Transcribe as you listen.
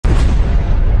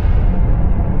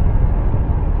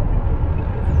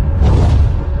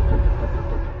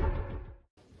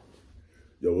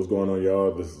What's going on,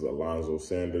 y'all? This is Alonzo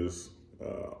Sanders.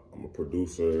 I'm a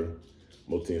producer,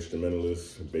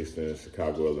 multi-instrumentalist based in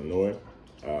Chicago, Illinois.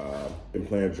 Been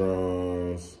playing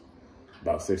drums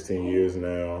about 16 years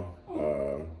now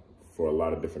for a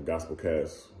lot of different gospel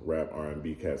cats, rap,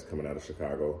 R&B cats coming out of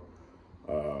Chicago.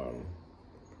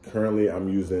 Currently, I'm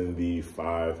using the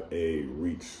 5A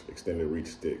Reach, extended reach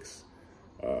sticks.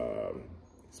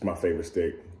 It's my favorite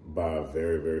stick by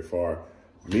very, very far.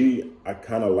 Me, I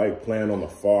kind of like playing on the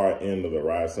far end of the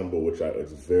ride cymbal, which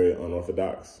is very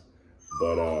unorthodox.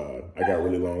 But I got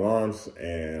really long arms,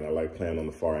 and I like playing on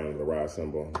the far end of the ride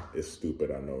cymbal. It's stupid,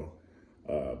 I know.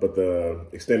 But the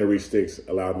extended reach sticks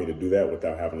allowed me to do that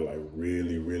without having to like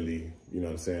really, you know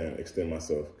what I'm saying, extend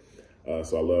myself.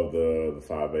 So I love the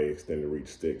 5A extended reach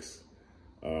sticks.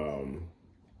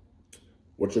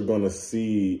 What you're gonna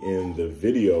see in the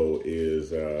video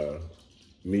is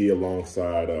me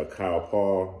alongside Kyle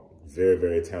Paul, very,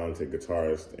 very talented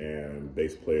guitarist and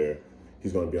bass player.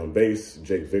 He's gonna be on bass.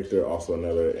 Jake Victor, also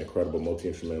another incredible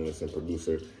multi-instrumentalist and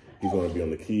producer. He's gonna be on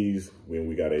the keys when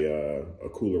we got a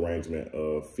cool arrangement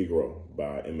of Figaro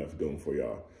by MF Doom for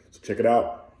y'all. So check it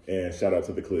out, and shout out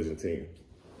to the Collision team.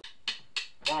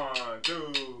 1,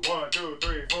 2.